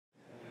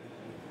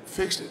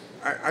Fixed,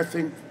 I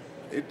think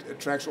it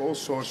attracts all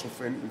sorts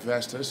of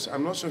investors.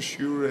 I'm not so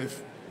sure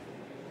if,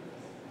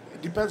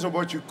 it depends on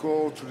what you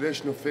call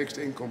traditional fixed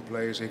income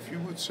players. If you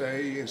would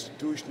say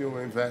institutional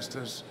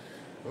investors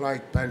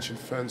like pension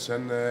funds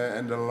and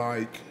the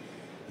like,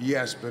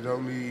 yes, but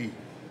only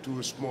to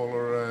a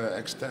smaller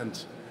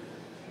extent.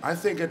 I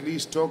think at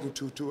least talking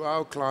to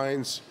our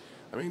clients,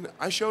 I mean,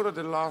 I showed at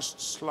the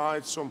last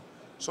slide some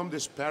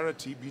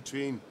disparity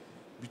between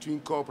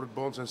corporate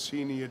bonds and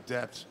senior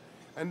debt.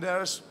 And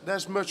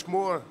there's much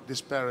more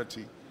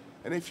disparity.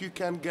 And if you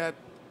can get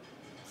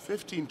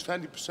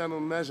 15–20%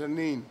 on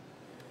mezzanine,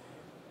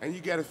 and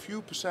you get a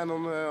few percent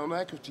on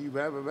equity,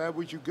 where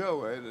would you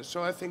go?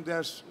 So I think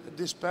there's a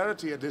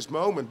disparity at this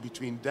moment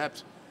between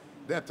debt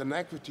and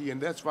equity,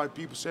 and that's why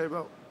people say,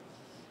 well,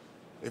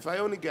 if I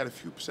only get a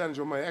few percentage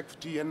on my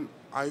equity and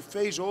I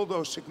face all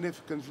those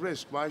significant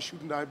risks, why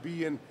shouldn't I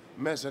be in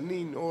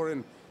mezzanine or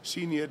in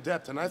senior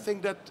debt? And I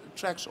think that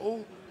attracts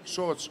all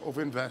sorts of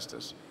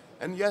investors.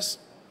 And yes,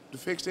 the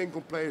fixed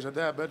income players are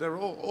there, but they're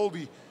all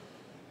the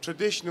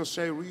traditional,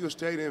 say, real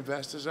estate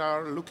investors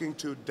are looking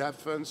to debt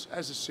funds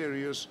as a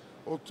serious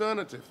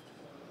alternative.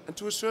 And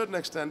to a certain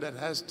extent, that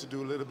has to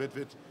do a little bit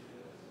with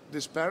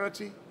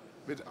disparity,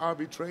 with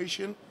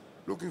arbitration,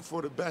 looking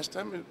for the best.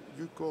 I mean,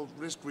 you call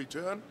risk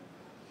return.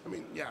 I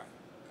mean, yeah,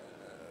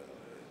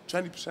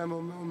 20%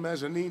 on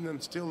mezzanine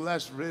and still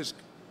less risk,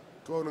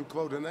 quote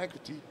unquote, in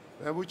equity.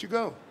 Where would you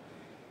go?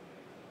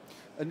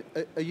 And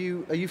are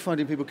you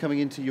finding people coming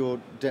into your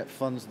debt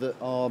funds that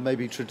are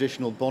maybe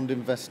traditional bond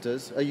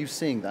investors? Are you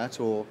seeing that,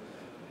 or?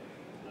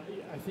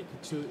 I think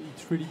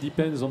it really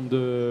depends on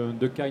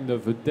the kind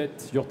of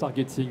debt you're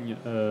targeting.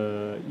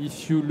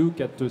 If you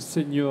look at the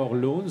senior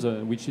loans,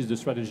 which is the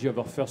strategy of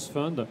our first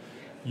fund,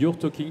 you're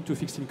talking to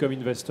fixed income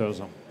investors,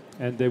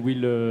 and they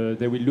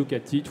will look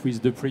at it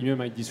with the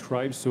premium I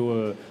described.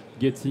 So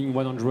getting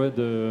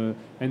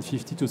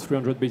 150 to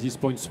 300 basis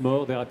points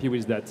more, they're happy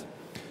with that.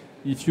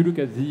 If you look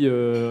at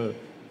the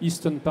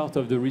eastern part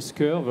of the risk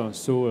curve,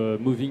 so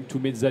moving to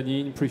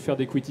mezzanine,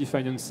 preferred equity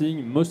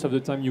financing, most of the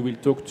time you will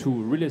talk to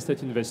real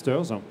estate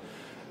investors,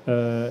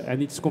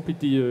 and it's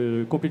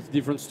completely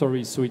different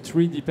stories. So it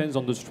really depends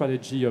on the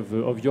strategy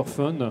of your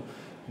fund,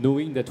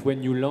 knowing that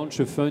when you launch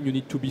a fund, you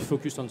need to be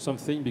focused on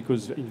something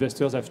because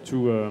investors have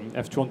to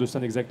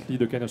understand exactly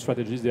the kind of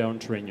strategies they are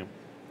entering.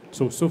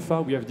 So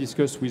far we have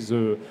discussed with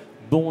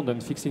bond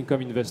and fixed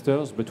income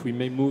investors, but we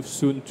may move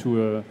soon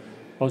to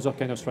other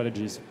kind of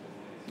strategies.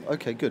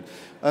 Okay, good.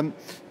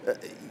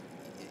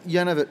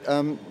 Jan Evert,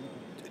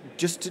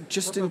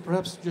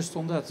 perhaps just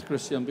on that,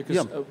 Christian, because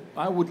yeah.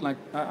 I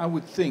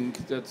would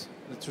think that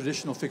the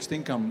traditional fixed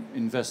income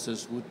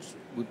investors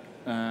would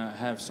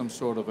have some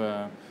sort of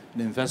an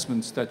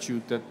investment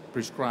statute that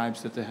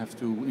prescribes that they have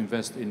to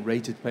invest in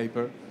rated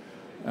paper,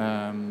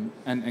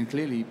 and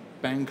clearly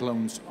bank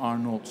loans are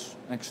not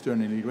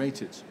externally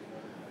rated.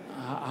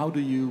 How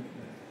do you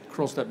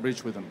cross that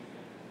bridge with them?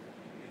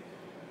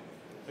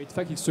 In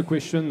fact, it's a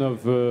question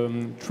of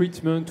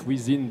treatment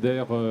within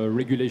their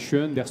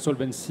regulation, their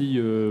solvency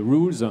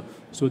rules.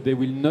 So they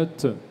will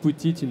not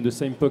put it in the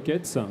same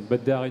pockets,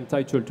 but they are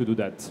entitled to do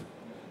that.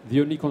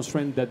 The only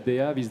constraint that they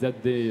have is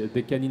that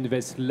they can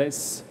invest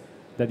less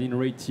than in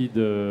rated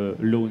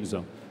loans.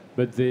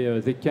 But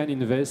they can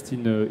invest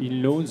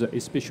in loans,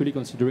 especially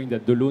considering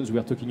that the loans we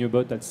are talking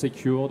about are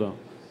secured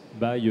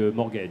by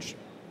mortgage.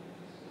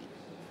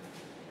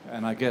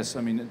 And I guess,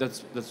 I mean,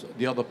 that's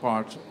the other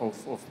part of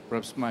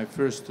perhaps my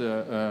first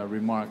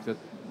remark, that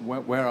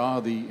where are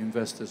the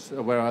investors,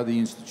 where are the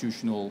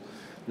institutional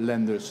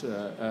lenders?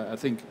 I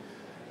think,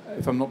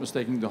 if I'm not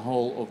mistaken, the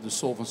whole of the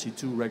Solvency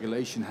II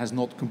regulation has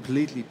not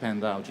completely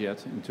panned out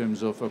yet in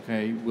terms of,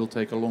 okay, we'll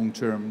take a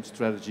long-term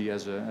strategy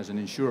as an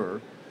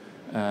insurer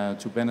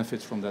to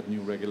benefit from that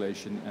new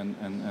regulation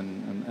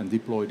and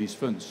deploy these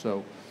funds.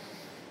 So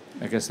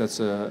I guess that's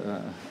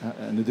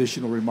an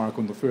additional remark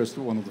on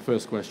one of the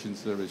first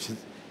questions, Richard.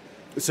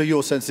 So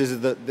your sense is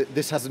that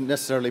this hasn't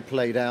necessarily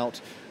played out,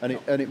 and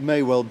it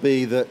may well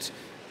be that,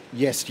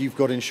 yes, you've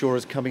got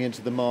insurers coming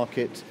into the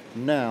market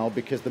now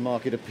because the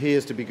market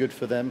appears to be good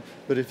for them,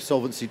 but if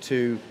Solvency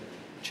II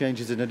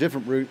changes in a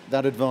different route,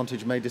 that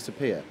advantage may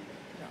disappear.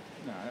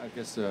 Yeah, I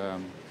guess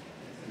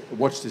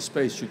watch this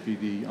space should be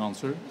the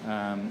answer.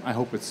 I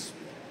hope it's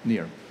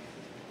near.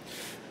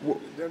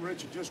 Well, then,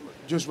 Richard,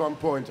 just one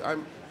point.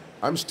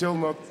 I'm still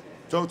not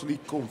totally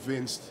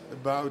convinced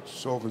about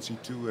Solvency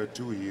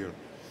II here.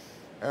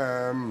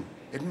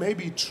 It may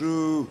be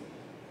true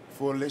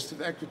for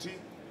listed equity,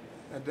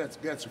 and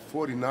that gets a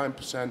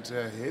 49%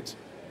 hit.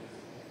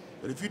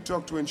 But if you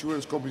talk to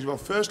insurance companies, well,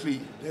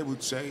 firstly, they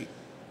would say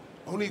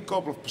only a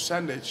couple of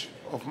percentage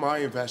of my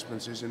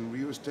investments is in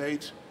real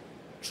estate,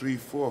 3,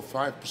 4,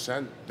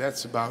 5%.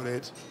 That's about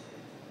it.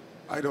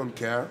 I don't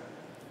care.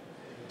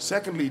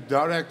 Secondly,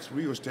 direct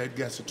real estate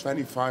gets a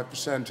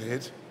 25%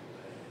 hit.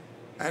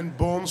 And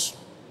bonds,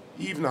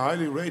 even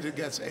highly rated,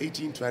 gets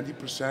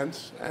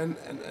 18–20%,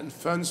 and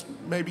funds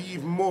maybe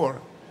even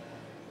more.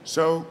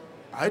 So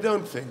I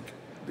don't think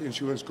the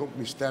insurance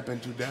companies step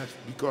into that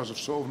because of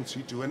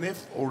Solvency II. And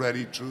if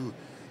already through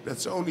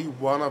That's only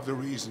one of the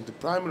reasons. The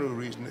primary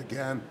reason,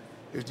 again,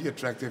 is the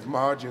attractive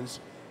margins.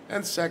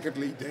 And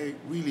secondly, they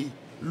really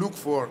look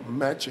for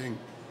matching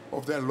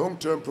of their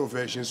long-term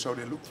provisions, so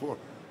they look for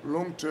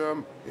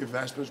long-term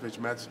investments which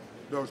match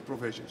those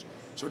provisions.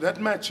 So that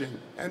matching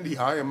and the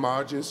higher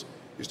margins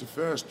is the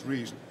first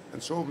reason.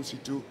 And Solvency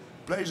II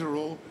plays a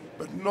role,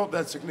 but not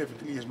that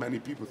significantly as many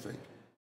people think.